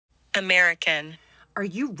American. Are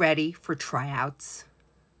you ready for tryouts?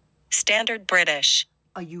 Standard British.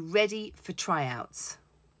 Are you ready for tryouts?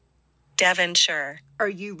 Devonshire. Are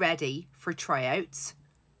you ready for tryouts?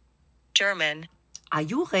 German. Are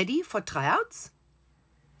you ready for tryouts?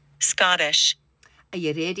 Scottish. Are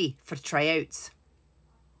you ready for tryouts?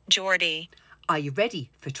 Geordie. Are you ready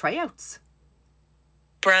for tryouts?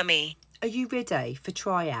 Brummie. Are you ready for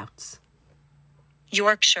tryouts?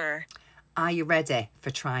 Yorkshire. Are you ready for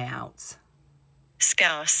tryouts?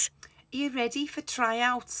 Scouse. Are you ready for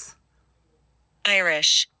tryouts?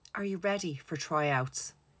 Irish. Are you ready for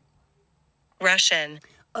tryouts? Russian.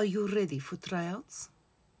 Are you ready for tryouts?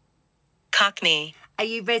 Cockney. Are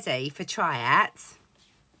you ready for tryouts?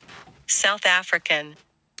 South African.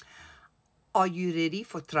 Are you ready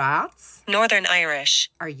for tryouts? Northern Irish.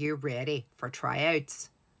 Are you ready for tryouts?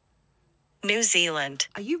 New Zealand.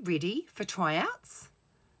 Are you ready for tryouts?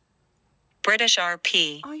 British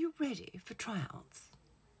RP. Are you ready for tryouts?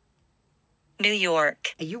 New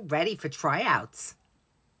York. Are you ready for tryouts?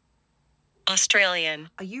 Australian.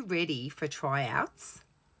 Are you ready for tryouts?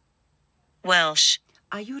 Welsh.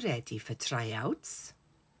 Are you ready for tryouts?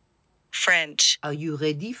 French. Are you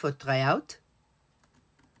ready for tryout?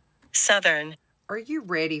 Southern. Are you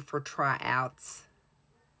ready for tryouts?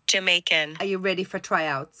 Jamaican. Are you ready for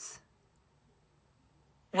tryouts?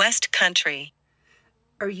 West Country.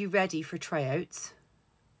 Are you ready for tryouts?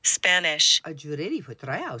 Spanish. Are you ready for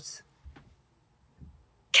tryouts?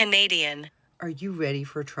 Canadian. Are you ready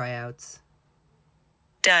for tryouts?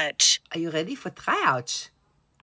 Dutch. Are you ready for tryouts?